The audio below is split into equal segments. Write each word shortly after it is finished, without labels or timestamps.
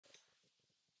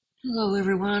Hello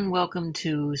everyone, welcome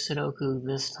to Sudoku.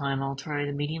 This time I'll try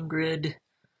the medium grid.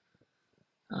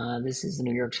 This is the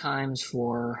New York Times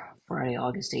for Friday,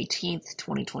 August 18th,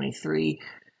 2023.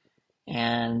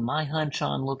 And my hunch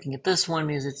on looking at this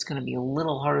one is it's going to be a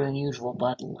little harder than usual,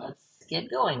 but let's get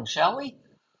going, shall we?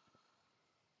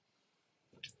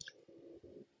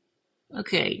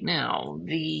 Okay, now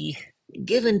the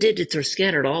given digits are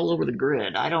scattered all over the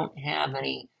grid. I don't have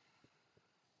any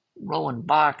row and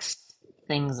box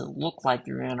things that look like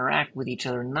they're going to interact with each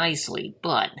other nicely,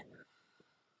 but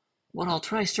what I'll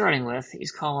try starting with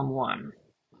is column 1.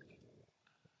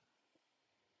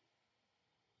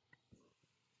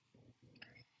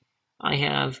 I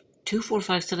have 2, 4,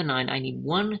 5, 7, 9. I need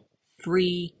 1,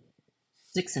 3,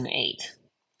 6, and 8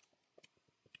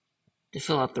 to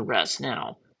fill out the rest.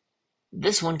 Now,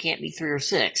 this one can't be 3 or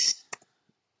 6.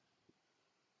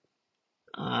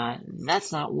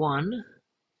 That's not 1,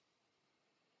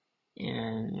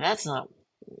 and that's not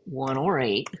 1 or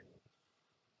 8.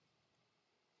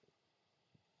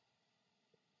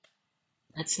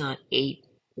 That's not 8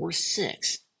 or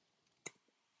 6.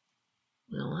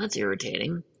 Well, that's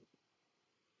irritating.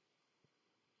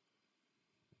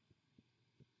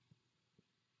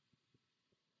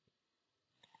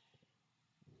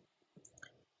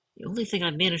 The only thing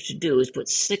I've managed to do is put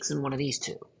 6 in one of these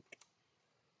two.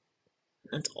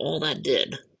 That's all that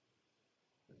did.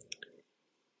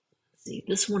 See,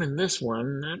 this one and this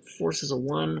one, that forces a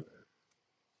 1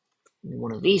 in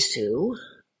one of these two.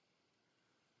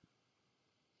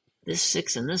 This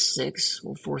 6 and this 6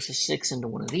 will force a 6 into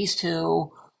one of these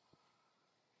two.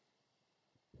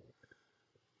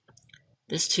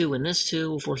 This 2 and this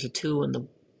 2 will force a 2 in the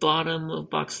bottom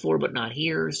of box 4, but not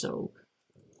here, so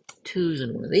 2's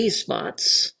in one of these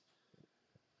spots.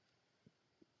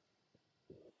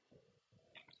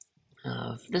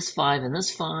 This 5 and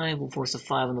this 5 will force a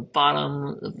 5 in the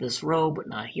bottom of this row, but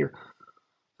not here.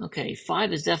 Okay,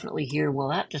 5 is definitely here. Well,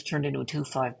 that just turned into a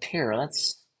 2-5 pair.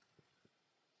 That's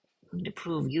going to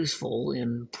prove useful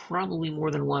in probably more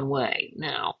than one way.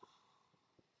 Now,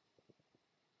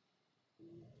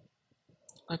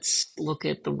 let's look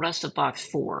at the rest of box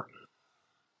 4.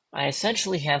 I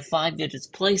essentially have 5 digits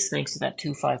placed thanks to that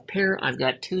 2-5 pair. I've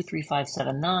got 2, 3, 5,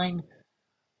 7, 9.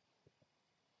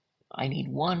 I need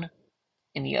 1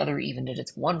 in the other even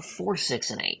digits, 1, 4,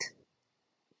 6, and 8.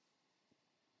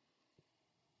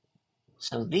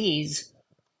 So these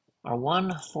are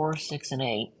 1, 4, 6, and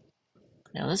 8.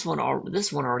 Now this one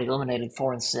already eliminated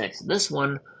 4 and 6. This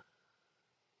one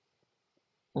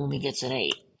only gets an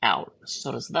 8 out.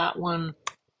 So does that one.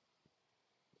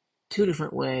 Two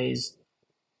different ways.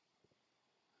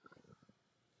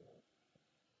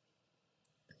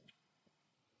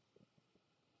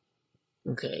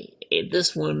 Okay,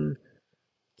 this one,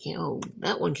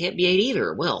 that one can't be 8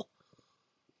 either. Well,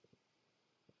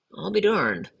 I'll be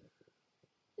darned.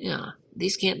 Yeah,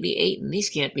 these can't be 8 and these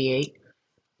can't be 8.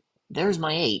 There's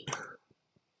my 8.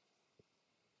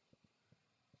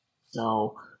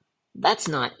 So that's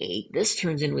not 8. This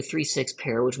turns into a 3, 6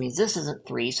 pair, which means this isn't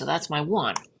 3, so that's my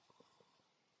 1.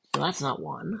 So that's not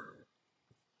 1.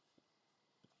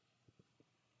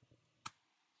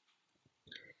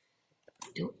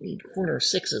 Don't need corner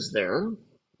 6s there.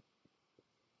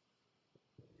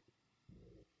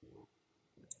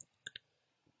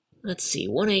 Let's see,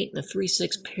 1, 8 and a 3,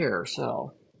 6 pair,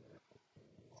 so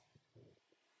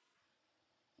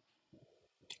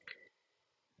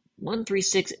 1, 3,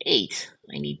 6, 8.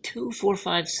 I need 2, 4,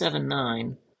 5, 7,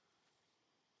 9.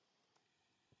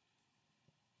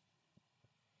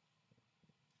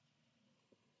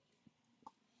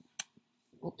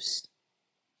 Oops.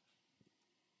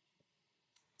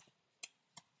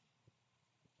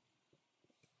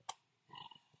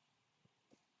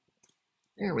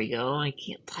 There we go. I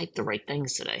can't type the right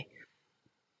things today.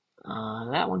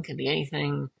 That one could be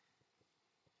anything.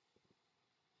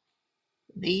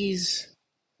 These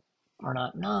are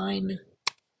not 9.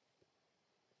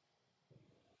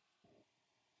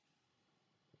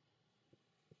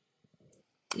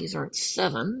 These aren't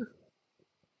 7.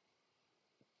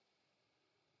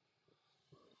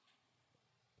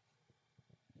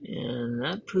 And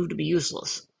that proved to be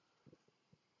useless.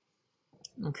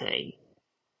 Okay.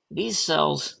 These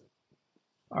cells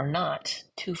are not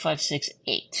 2, 5, 6,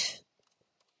 8.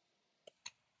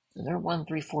 So they're 1,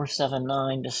 3, 4, 7,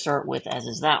 9 to start with, as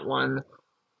is that one.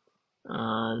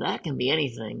 That can be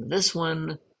anything. This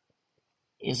one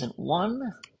isn't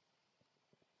 1.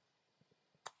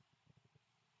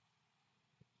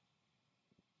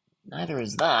 Neither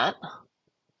is that.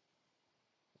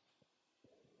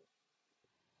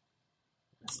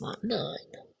 That's not 9.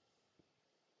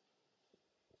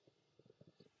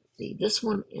 See, this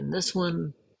one and this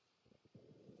one.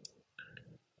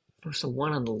 First, the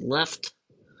one on the left.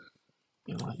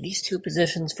 You want these two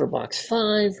positions for box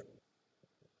 5.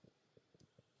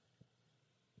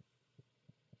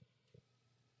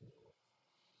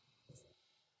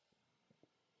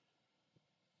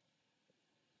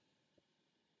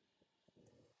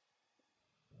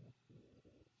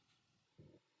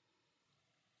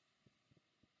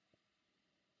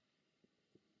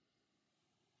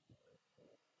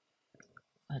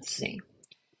 Let's see.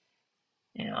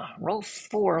 Yeah, row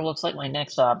 4 looks like my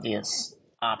next obvious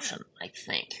option, I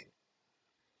think.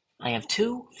 I have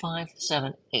 2, 5,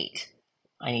 7, 8.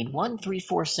 I need 1, 3,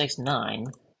 4, 6, 9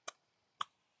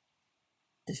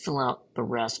 to fill out the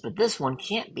rest, but this one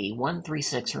can't be 1, 3,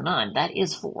 6, or 9. That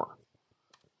is 4.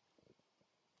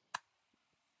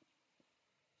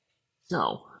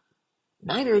 So,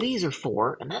 neither of these are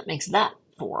 4, and that makes that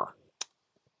 4.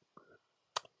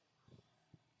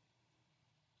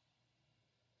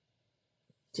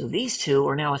 So these two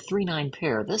are now a 3-9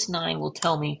 pair. This 9 will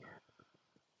tell me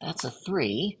that's a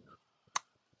 3.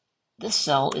 This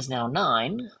cell is now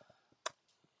 9.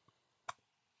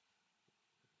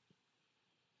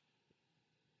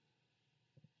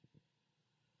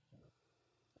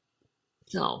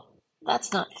 So,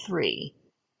 that's not 3.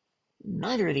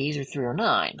 Neither of these are 3 or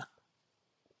 9.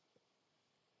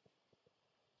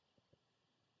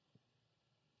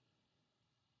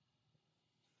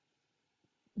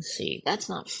 Let's see, that's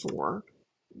not 4.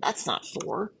 That's not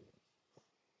 4.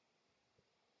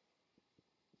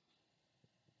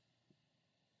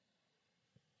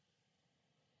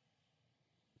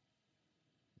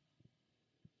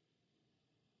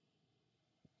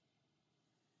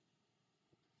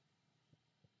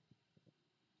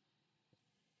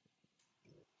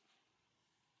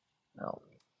 No.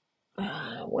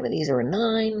 One of these are a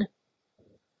 9.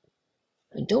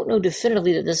 I don't know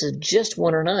definitively that this is just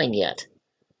 1 or 9 yet.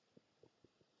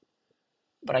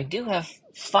 But I do have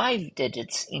 5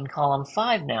 digits in column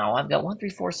 5 now. I've got 1, 3,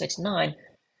 4, 6, 9.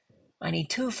 I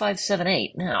need 2, 5, 7,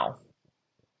 8 now.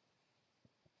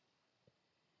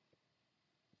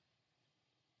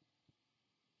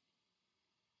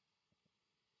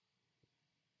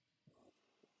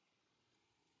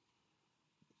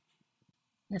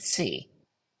 Let's see.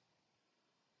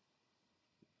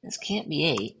 This can't be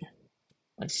 8.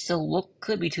 But still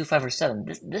could be 2, 5, or 7.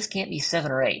 This can't be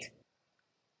 7 or 8.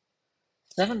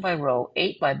 7 by row,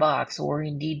 8 by box, or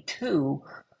indeed 2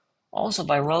 also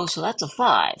by row, so that's a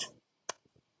 5.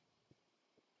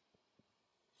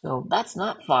 So that's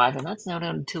not 5, and that's now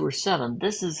down to 2 or 7.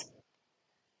 This is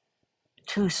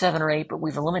 2, 7, or 8, but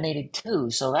we've eliminated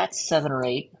 2, so that's 7 or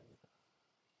 8.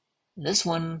 This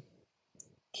one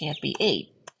can't be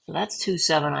 8. So that's 2,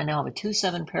 7. I now have a 2,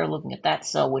 7 pair looking at that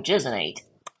cell, which is an 8.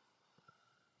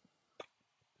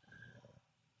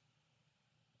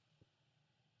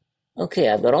 Okay,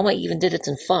 I've got all my even digits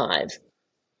in 5.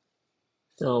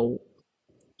 So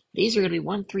these are going to be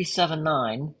 1, 3, 7,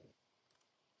 9.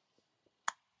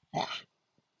 Ah,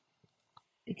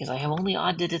 because I have only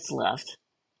odd digits left.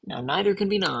 Now, neither can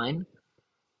be 9.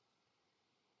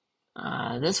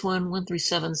 This one, 1, 3,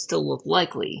 7, still look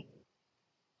likely.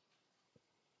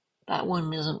 That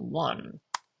one isn't 1.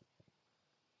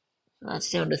 So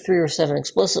that's down to 3 or 7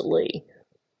 explicitly.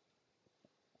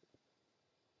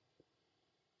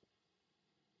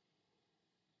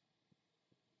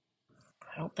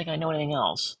 I don't think I know anything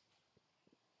else.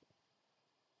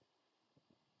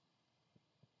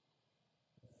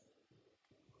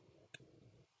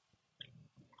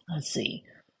 Let's see.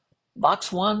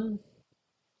 Box 1.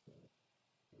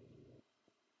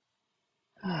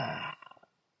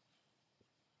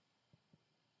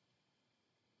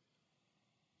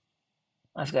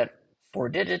 I've got 4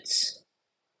 digits.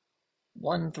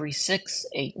 1, 3, 6,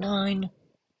 8, 9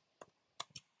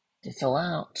 to fill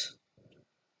out.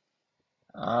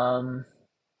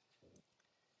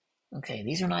 Okay,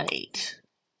 these are not 8.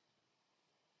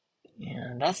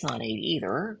 And that's not 8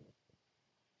 either.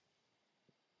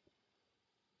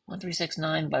 1, 3, 6,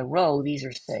 9 by row, these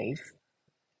are safe.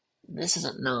 This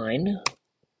isn't 9.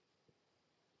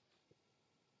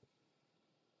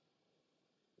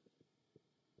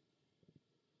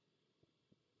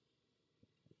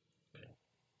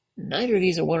 Neither of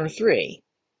these are 1 or 3.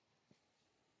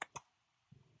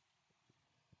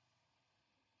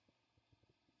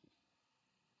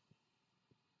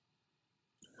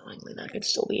 Annoyingly, that could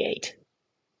still be 8.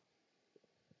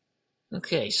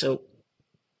 Okay, so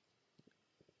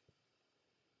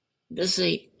this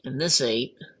 8 and this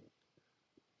 8,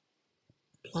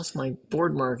 plus my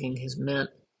board marking, has meant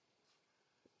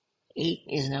 8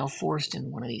 is now forced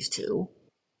in one of these two.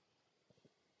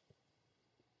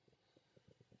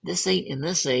 This 8 and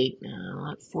this 8,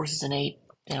 that forces an 8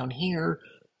 down here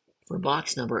for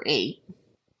box number 8.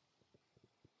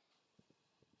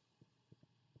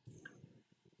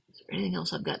 Is there anything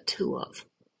else I've got 2 of?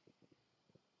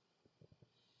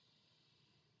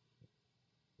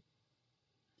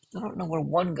 I don't know where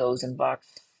 1 goes in box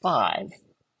 5,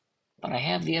 but I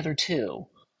have the other 2.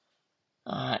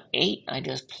 8 I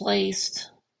just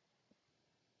placed.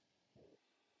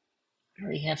 I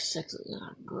already have 6. Oh,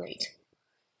 great.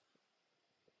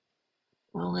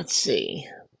 Well, let's see.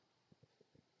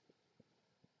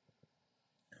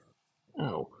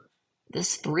 Oh,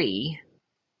 this 3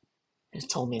 has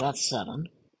told me that's 7.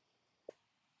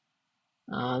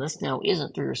 This now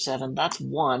isn't 3 or 7. That's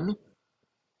 1.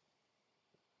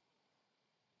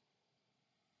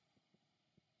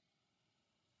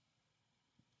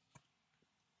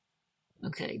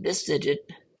 Okay, this digit,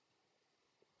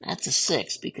 that's a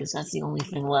 6 because that's the only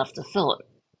thing left to fill it.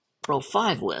 Row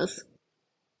 5 with.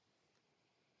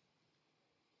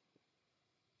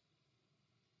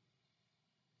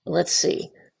 Let's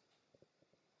see.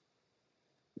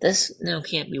 This now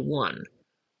can't be 1.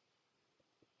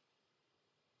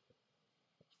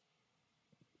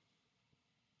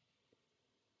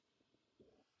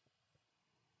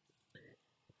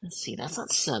 Let's see, that's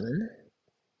not 7.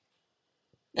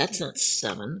 That's not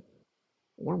 7.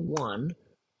 Or 1.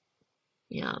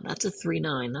 Yeah, that's a 3,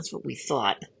 9. That's what we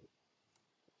thought.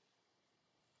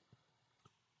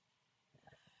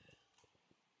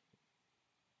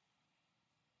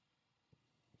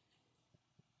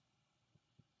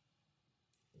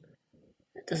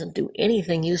 It doesn't do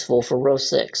anything useful for row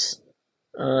 6,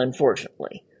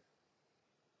 unfortunately.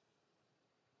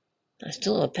 I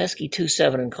still have a pesky 2,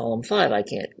 7 in column 5 I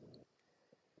can't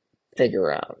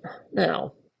figure out.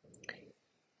 Now,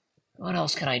 what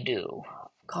else can I do?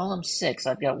 Column 6,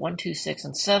 I've got 1, 2, 6,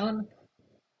 and 7.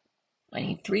 I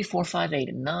need 3, 4, 5, 8,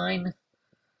 and 9.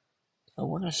 So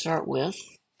we're going to start with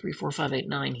 3, 4, 5, 8,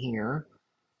 9 here.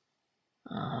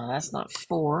 That's not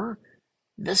 4.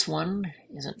 This one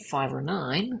isn't 5 or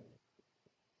 9.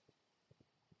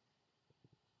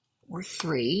 Or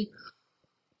 3.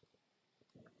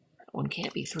 That one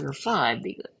can't be 3 or 5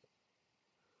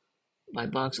 by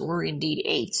box, or indeed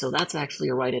 8. So that's actually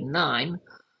a right at 9.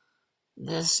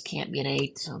 This can't be an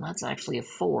 8, so that's actually a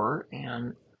 4.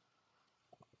 And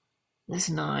this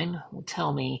 9 will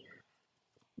tell me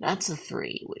that's a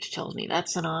 3, which tells me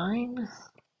that's a 9.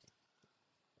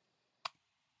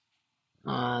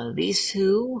 These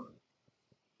two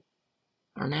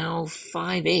are now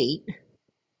 5, 8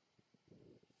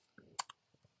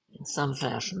 in some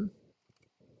fashion.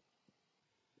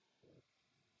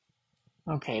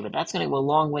 Okay, but that's going to go a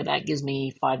long way. That gives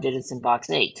me 5 digits in box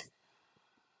 8.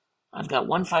 I've got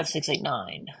 1, 5, 6, 8,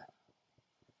 9.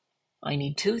 I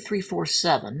need 2, 3, 4,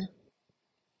 7.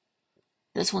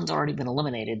 This one's already been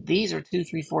eliminated. These are 2,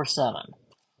 3, 4, 7.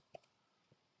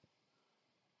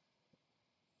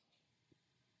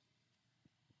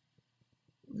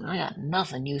 I got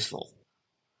nothing useful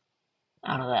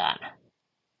out of that.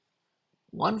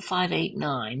 1, 5, 8,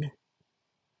 9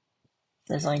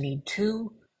 says I need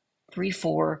 2, 3,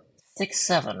 4, 6,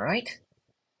 7, right?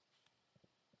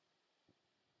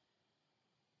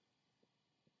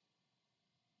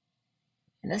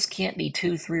 And this can't be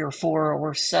 2, 3, or 4,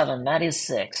 or 7. That is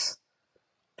 6.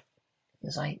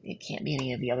 Because it can't be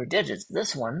any of the other digits.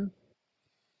 This one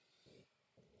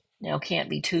now can't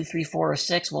be 2, 3, 4, or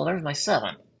 6. Well, there's my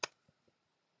 7.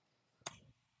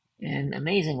 And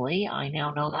amazingly, I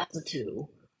now know that's a 2.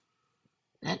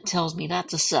 That tells me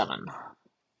that's a 7.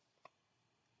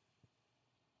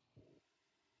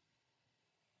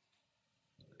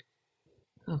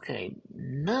 Okay,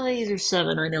 none of these are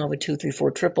 7. I now have a 2, 3,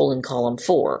 4 triple in column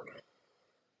 4.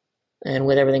 And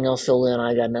with everything else filled in,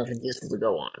 I got nothing useful to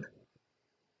go on.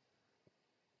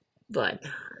 But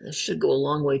this should go a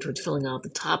long way towards filling out the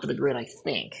top of the grid, I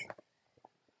think.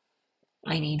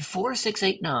 I need 4, 6,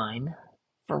 8, 9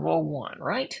 for row 1,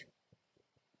 right?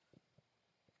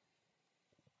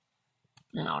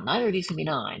 Now, neither of these can be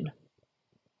 9.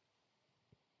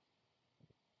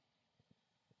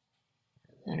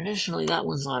 And additionally, that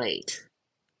one's not 8.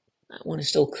 That one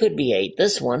still could be 8.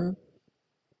 This one,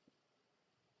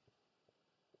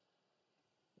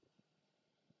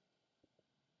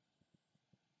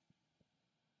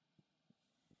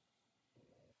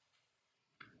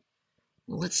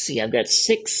 well, let's see, I've got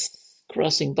 6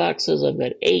 crossing boxes, I've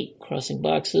got 8 crossing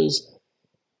boxes.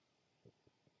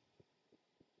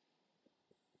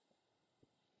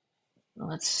 Well,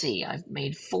 let's see, I've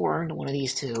made 4 into one of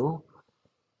these two.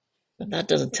 But that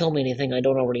doesn't tell me anything I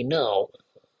don't already know.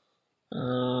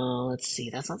 Let's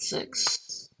see, that's not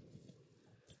 6.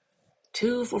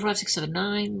 2, 4, 5, 6, 7,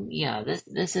 9. Yeah,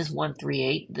 this is 1, 3,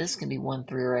 8. This can be 1,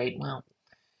 3, or 8. Well,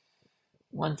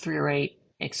 1, 3, or 8,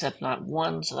 except not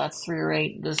 1, so that's 3 or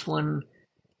 8. This one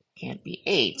can't be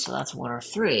 8, so that's 1 or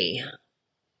 3.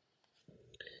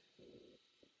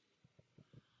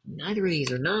 Neither of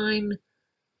these are 9.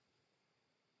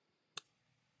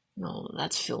 Well,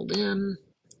 that's filled in.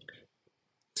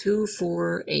 2,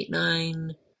 4, 8,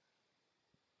 9.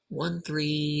 1,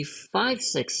 3, 5,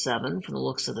 6, 7 from the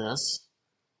looks of this.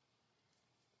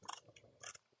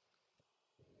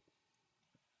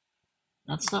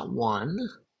 That's not 1.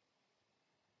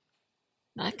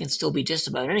 That can still be just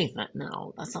about anything.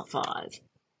 No, that's not 5.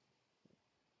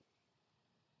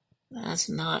 That's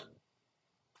not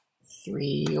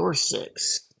 3 or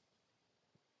 6.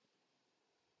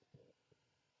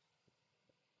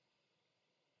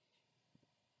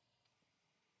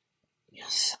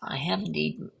 Yes, I have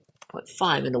indeed put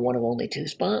 5 into one of only 2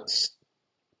 spots.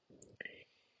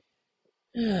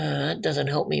 That doesn't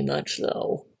help me much,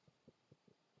 though.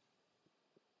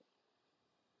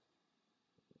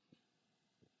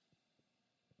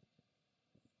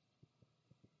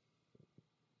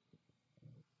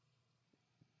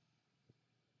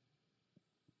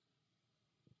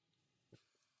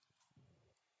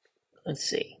 Let's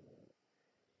see.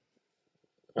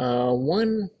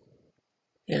 1,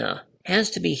 yeah, has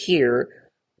to be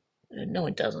here. No,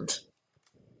 it doesn't.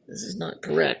 This is not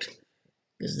correct.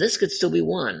 Because this could still be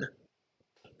 1.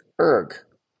 Erg.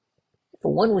 If a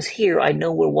 1 was here, I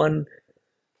know where 1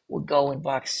 would go in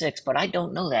box 6, but I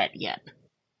don't know that yet.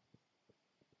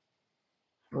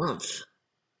 Rumph.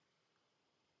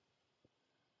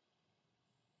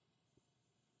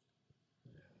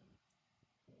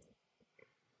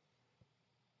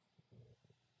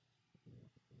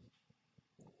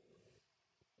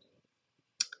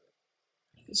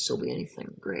 It could still be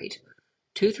anything. Great.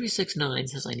 2, 3, 6, 9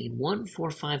 says I need 1,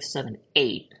 4, 5, 7,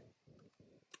 8.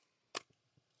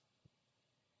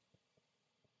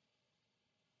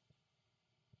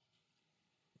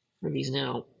 For these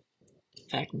now. In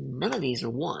fact, none of these are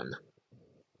 1.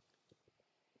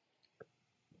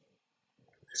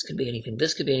 This could be anything.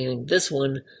 This could be anything. This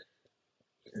one,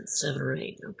 7 or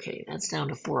 8. Okay, that's down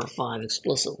to 4 or 5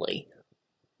 explicitly.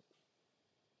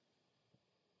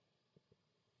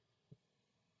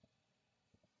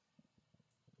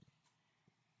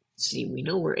 Let's see, we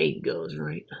know where 8 goes,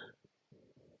 right?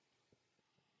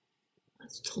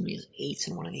 That's told me it's 8's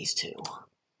in one of these 2.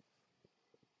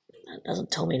 That doesn't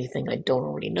tell me anything I don't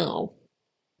already know.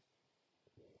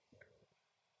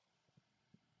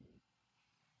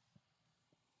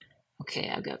 Okay,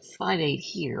 I've got 5, 8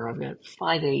 here. I've got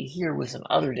 5, 8 here with some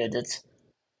other digits.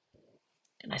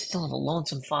 And I still have a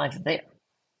lonesome 5 there.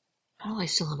 How do I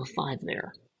still have a 5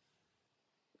 there?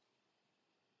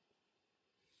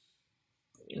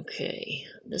 Okay,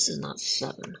 this is not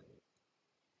 7.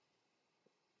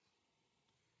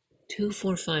 2,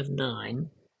 4, 5, 9.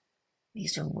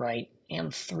 These are right,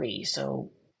 and 3.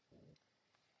 So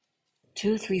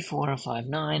 2, 3, 4, 5,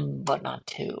 9, but not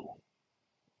 2.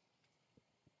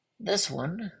 This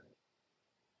one.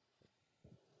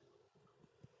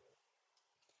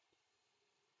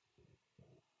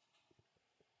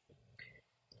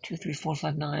 2, 3, 4,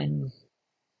 5, 9,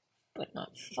 but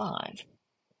not 5.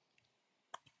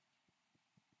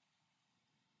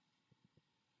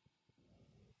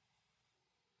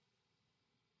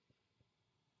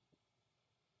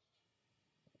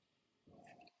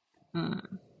 Hmm.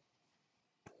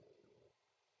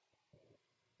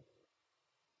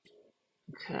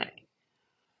 Okay.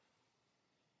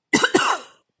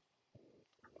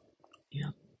 Yeah.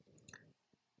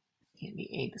 Can't be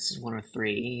 8. This is 1 or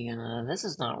 3. This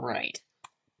is not right.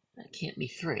 That can't be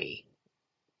 3.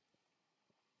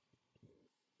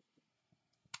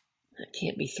 That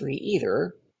can't be 3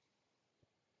 either.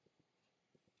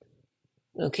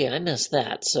 Okay, I missed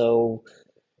that. So,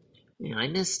 yeah, I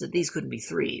missed that these couldn't be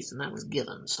 3's, and that was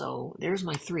given. So, there's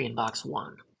my 3 in box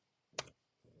 1.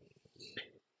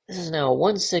 This is now a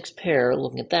 1, 6 pair,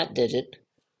 looking at that digit,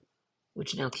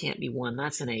 which now can't be 1.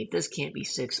 That's an 8. This can't be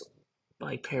 6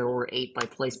 by pair or 8 by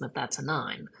placement. That's a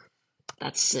 9.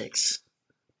 That's 6,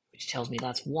 which tells me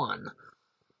that's 1.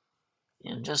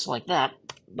 And just like that,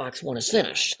 box 1 is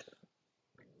finished.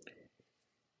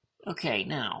 Okay,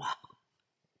 now.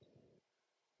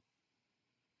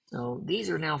 So these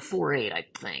are now 4, 8, I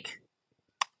think.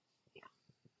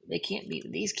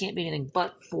 These can't be anything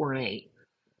but 4 and 8.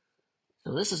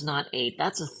 So this is not 8,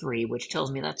 that's a 3, which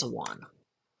tells me that's a 1.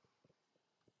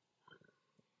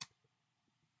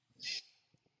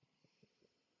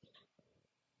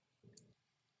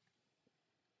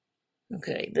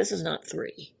 Okay, this is not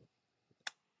 3.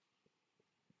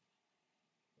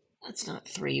 That's not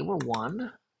 3. We're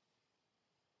 1.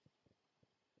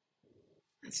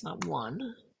 That's not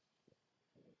 1.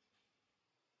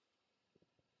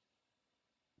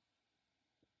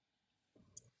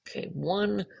 Okay,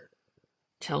 1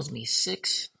 tells me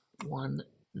 6. 1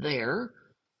 there.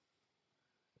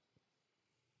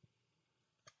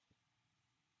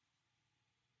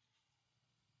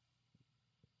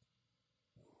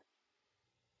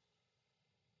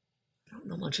 I don't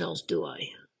know much else, do I?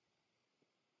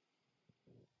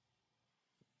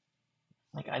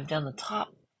 Like, I've done the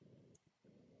top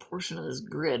portion of this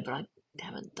grid, but I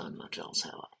haven't done much else,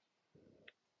 have I?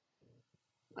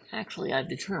 But actually, I've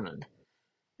determined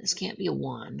this can't be a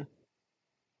 1.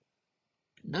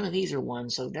 None of these are 1,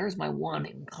 so there's my 1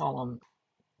 in column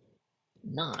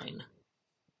 9.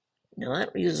 Now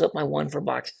that uses up my 1 for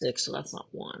box 6, so that's not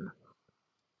 1.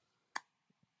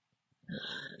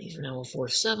 These are now a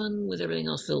 4-7 with everything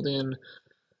else filled in.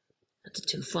 That's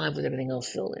a 2-5 with everything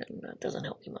else filled in. That doesn't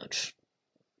help me much.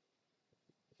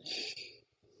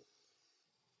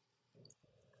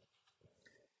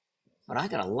 But I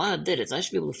got a lot of digits. I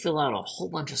should be able to fill out a whole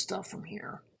bunch of stuff from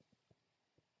here.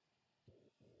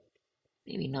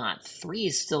 Maybe not. 3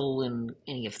 is still in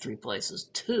any of 3 places.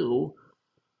 2,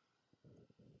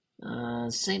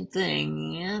 same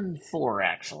thing, and 4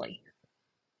 actually.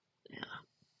 Yeah.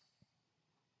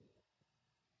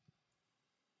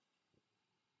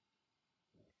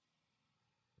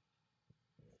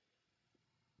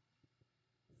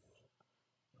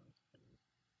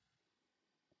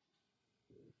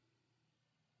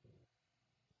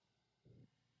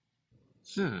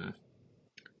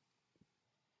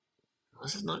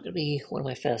 This is not going to be one of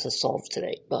my fastest solves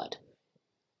today, but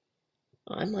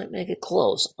I might make it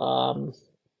close.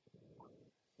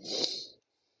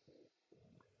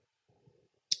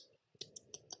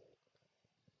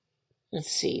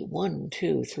 Let's see. 1,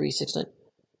 2, 3, 6, 9,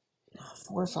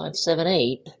 4, 5, 7,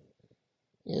 8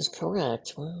 is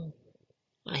correct. Well,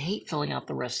 I hate filling out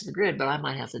the rest of the grid, but I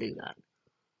might have to do that.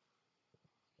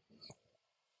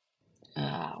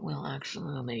 Well,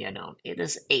 actually, maybe I don't. It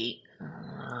is 8.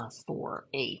 4,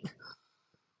 8.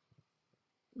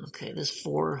 Okay, this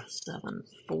 4, 7,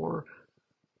 4,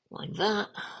 like that.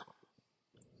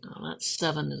 Now that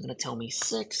 7 is going to tell me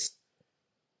 6.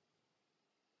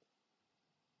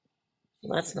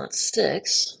 Well, that's not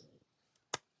 6.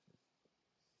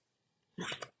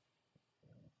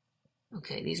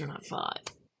 Okay, these are not 5.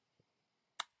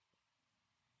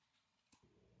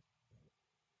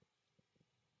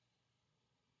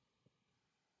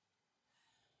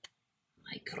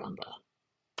 Ay caramba.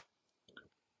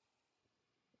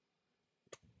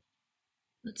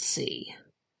 Let's see.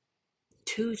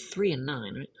 2, 3, and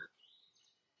 9, right?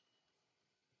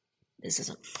 This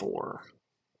isn't 4.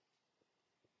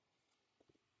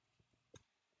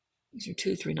 These are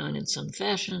 2, 3, 9 in some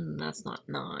fashion. That's not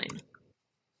 9.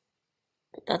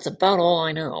 But that's about all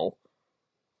I know.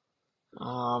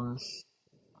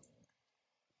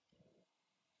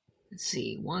 Let's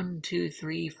see. 1, 2,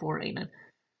 3, 4, 8, 9.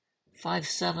 5,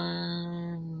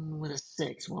 7 with a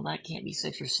 6. Well, that can't be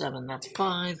 6 or 7. That's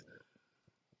 5.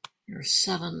 There's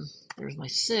 7. There's my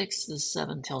 6. This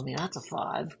 7 tells me that's a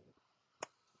 5.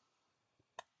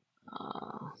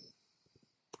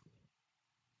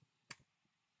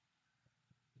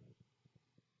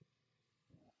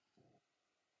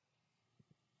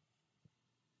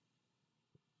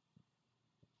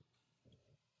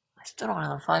 I still don't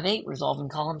have a 5, 8 resolved in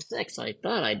column 6. I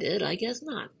thought I did. I guess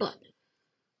not. But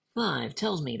 5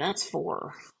 tells me that's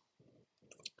 4.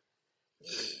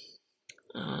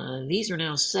 These are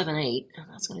now 7, 8.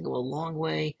 That's going to go a long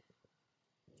way.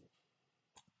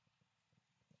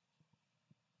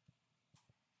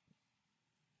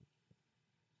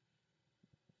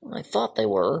 Well, I thought they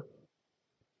were.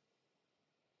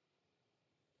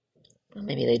 Well,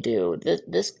 maybe they do.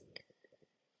 This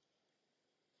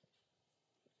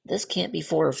can't be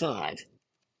 4 or 5.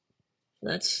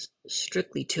 That's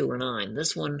strictly 2 or 9.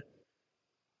 This one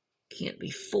can't be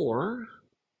 4.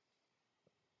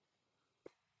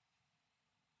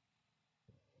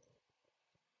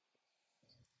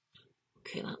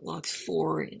 Okay, that locks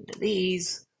 4 into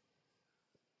these.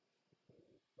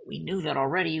 We knew that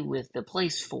already with the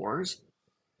place 4s.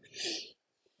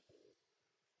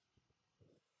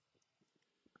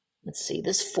 Let's see,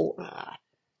 this 4.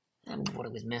 That what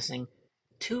it was missing.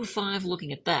 2, 5,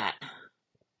 looking at that.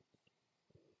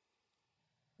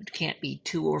 It can't be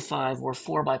 2 or 5 or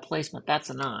 4 by placement. That's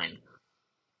a 9.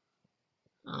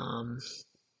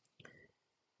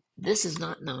 This is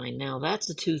not 9. Now that's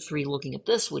a 2, 3 looking at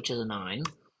this, which is a 9.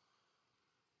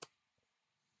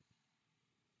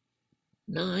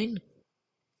 9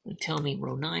 would tell me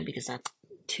row 9 because that's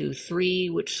 2, 3,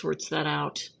 which sorts that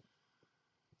out.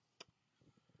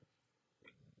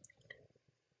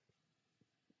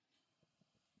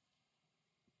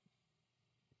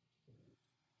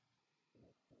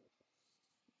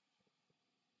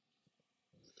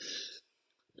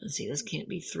 Let's see, this can't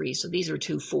be 3, so these are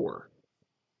 2, 4.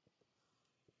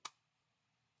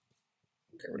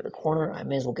 Get rid of the corner. I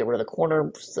may as well get rid of the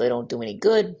corner so they don't do any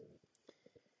good.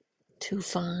 2,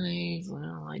 5.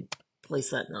 Well, I place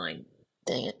that 9.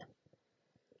 Dang it.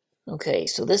 Okay,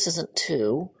 so this isn't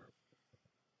 2.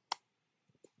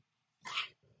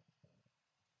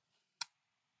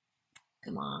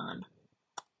 Come on.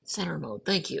 Center mode,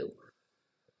 thank you.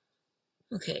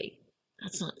 Okay,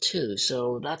 that's not 2,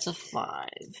 so that's a 5.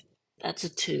 That's a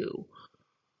 2.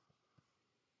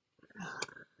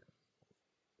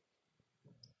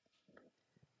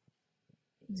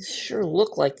 These sure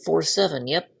look like 4, 7.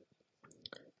 Yep.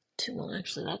 2, well,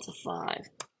 actually, that's a 5.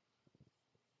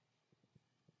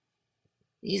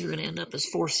 These are going to end up as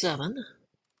 4, 7.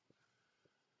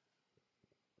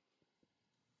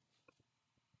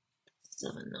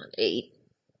 7, not 8.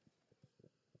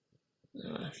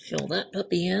 Fill that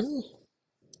puppy in.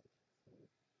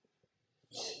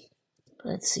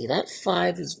 Let's see, that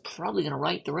 5 is probably going to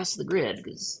write the rest of the grid,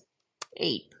 because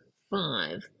 8,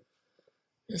 5,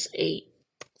 this 8,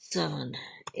 7,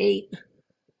 8,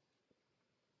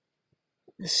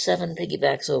 this 7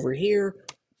 piggybacks over here,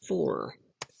 4,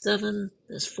 7,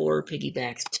 this 4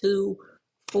 piggybacks 2,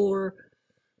 4,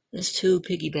 this 2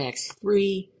 piggybacks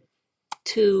 3,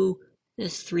 2,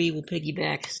 this 3 will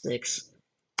piggyback 6,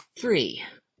 3.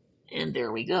 And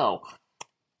there we go.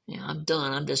 Yeah, I'm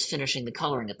done. I'm just finishing the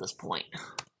coloring at this point.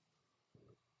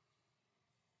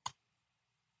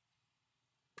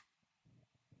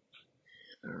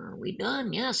 Are we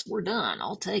done? Yes, we're done.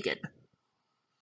 I'll take it.